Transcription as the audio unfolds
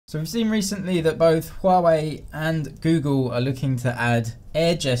So we've seen recently that both Huawei and Google are looking to add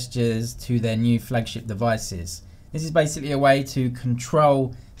air gestures to their new flagship devices. This is basically a way to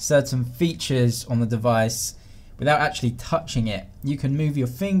control certain features on the device without actually touching it. You can move your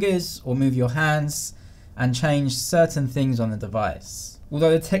fingers or move your hands and change certain things on the device.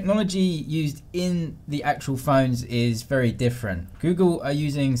 Although the technology used in the actual phones is very different. Google are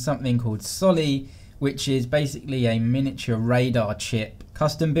using something called Soli, which is basically a miniature radar chip,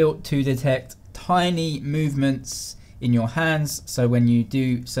 custom built to detect tiny movements in your hands. So when you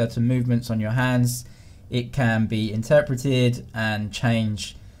do certain movements on your hands, it can be interpreted and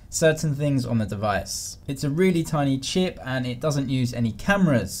change certain things on the device. It's a really tiny chip and it doesn't use any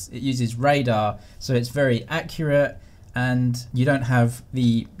cameras. It uses radar, so it's very accurate and you don't have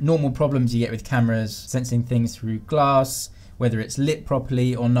the normal problems you get with cameras sensing things through glass, whether it's lit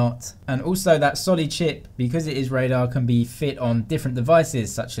properly or not. And also that Soli chip, because it is radar, can be fit on different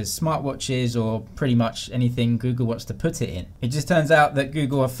devices such as smartwatches or pretty much anything Google wants to put it in. It just turns out that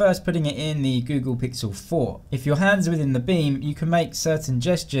Google are first putting it in the Google Pixel 4. If your hands are within the beam, you can make certain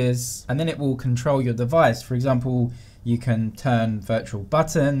gestures and then it will control your device. For example, you can turn virtual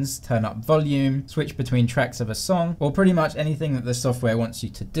buttons, turn up volume, switch between tracks of a song, or pretty much anything that the software wants you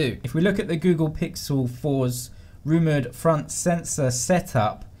to do. If we look at the Google Pixel 4's rumored front sensor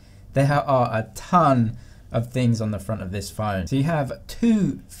setup, there are a ton of things on the front of this phone. So you have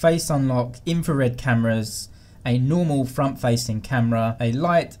 2 face unlock infrared cameras, a normal front facing camera, a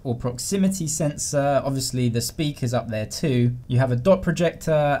light or proximity sensor, obviously the speakers up there too. You have a dot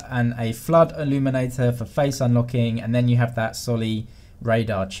projector and a flood illuminator for face unlocking, and then you have that Soli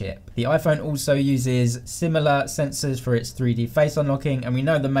radar chip. The iPhone also uses similar sensors for its 3D face unlocking, and we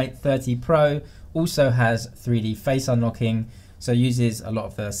know the Mate 30 Pro also has 3D face unlocking, so uses a lot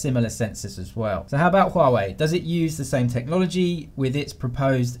of the similar sensors as well. So how about Huawei? Does it use the same technology with its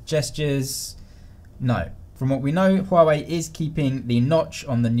proposed gestures? No. From what we know, Huawei is keeping the notch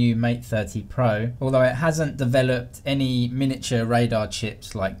on the new Mate 30 Pro, although it hasn't developed any miniature radar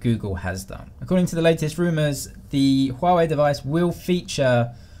chips like Google has done. According to the latest rumors, the Huawei device will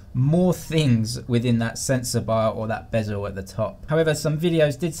feature more things within that sensor bar or that bezel at the top. However, some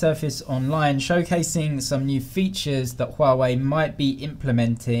videos did surface online showcasing some new features that Huawei might be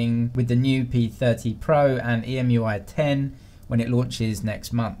implementing with the new P30 Pro and EMUI 10 when it launches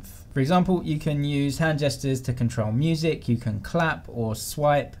next month. For example, you can use hand gestures to control music, you can clap or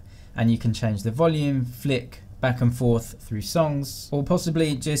swipe, and you can change the volume, flick back and forth through songs, or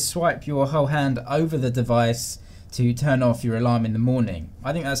possibly just swipe your whole hand over the device to turn off your alarm in the morning.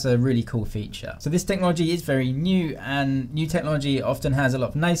 I think that's a really cool feature. So this technology is very new, and new technology often has a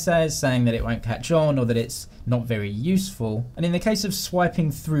lot of naysayers saying that it won't catch on or that it's not very useful. And in the case of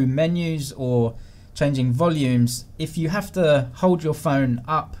swiping through menus or changing volumes, if you have to hold your phone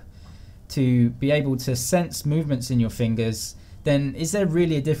up to be able to sense movements in your fingers, then is there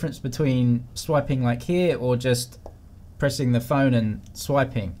really a difference between swiping like here or just pressing the phone and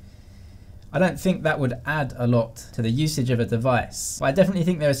swiping? I don't think that would add a lot to the usage of a device. But I definitely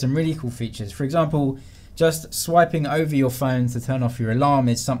think there are some really cool features. For example, just swiping over your phone to turn off your alarm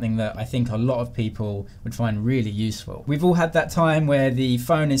is something that I think a lot of people would find really useful. We've all had that time where the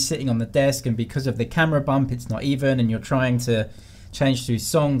phone is sitting on the desk and because of the camera bump it's not even, and you're trying to change through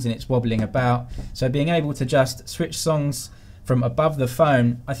songs and it's wobbling about. So being able to just switch songs from above the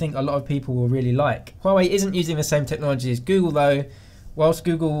phone, I think a lot of people will really like. Huawei isn't using the same technology as Google though. Whilst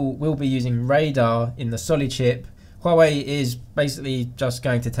Google will be using radar in the Soli chip, Huawei is basically just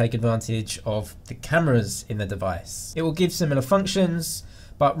going to take advantage of the cameras in the device. It will give similar functions,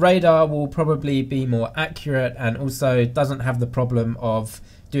 but radar will probably be more accurate and also doesn't have the problem of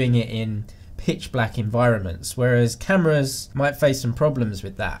doing it in pitch black environments, whereas cameras might face some problems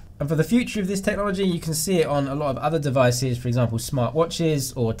with that. And for the future of this technology, you can see it on a lot of other devices, for example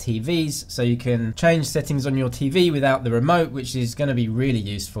smartwatches or TVs, so you can change settings on your TV without the remote, which is going to be really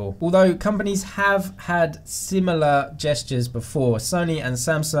useful. Although companies have had similar gestures before. Sony and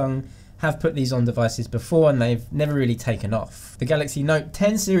Samsung have put these on devices before and they've never really taken off. The Galaxy Note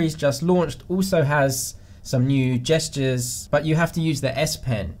 10 series just launched also has some new gestures, but you have to use the S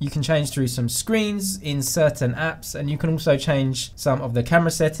Pen. You can change through some screens in certain apps, and you can also change some of the camera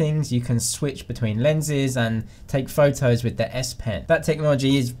settings. You can switch between lenses and take photos with the S Pen. That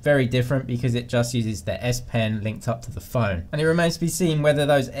technology is very different because it just uses the S Pen linked up to the phone. And it remains to be seen whether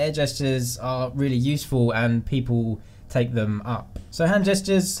those air gestures are really useful and people take them up. So hand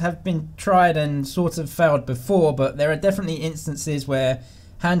gestures have been tried and sort of failed before, but there are definitely instances where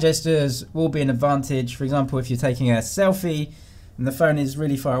hand gestures will be an advantage. For example, if you're taking a selfie and the phone is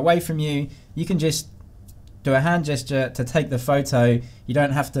really far away from you, you can just do a hand gesture to take the photo, you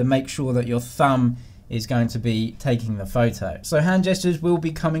don't have to make sure that your thumb is going to be taking the photo. So hand gestures will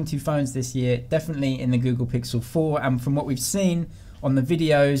be coming to phones this year, definitely in the Google Pixel 4, and from what we've seen on the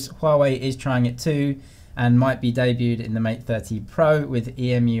videos, Huawei is trying it too and might be debuted in the Mate 30 Pro with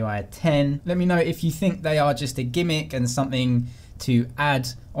EMUI 10. Let me know if you think they are just a gimmick and something to add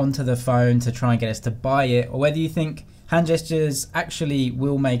onto the phone to try and get us to buy it, or whether you think hand gestures actually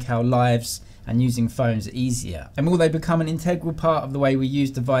will make our lives and using phones easier. And will they become an integral part of the way we use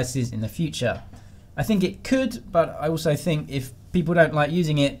devices in the future? I think it could, but I also think if people don't like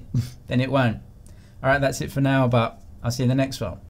using it, then it won't. All right, that's it for now, but I'll see you in the next one.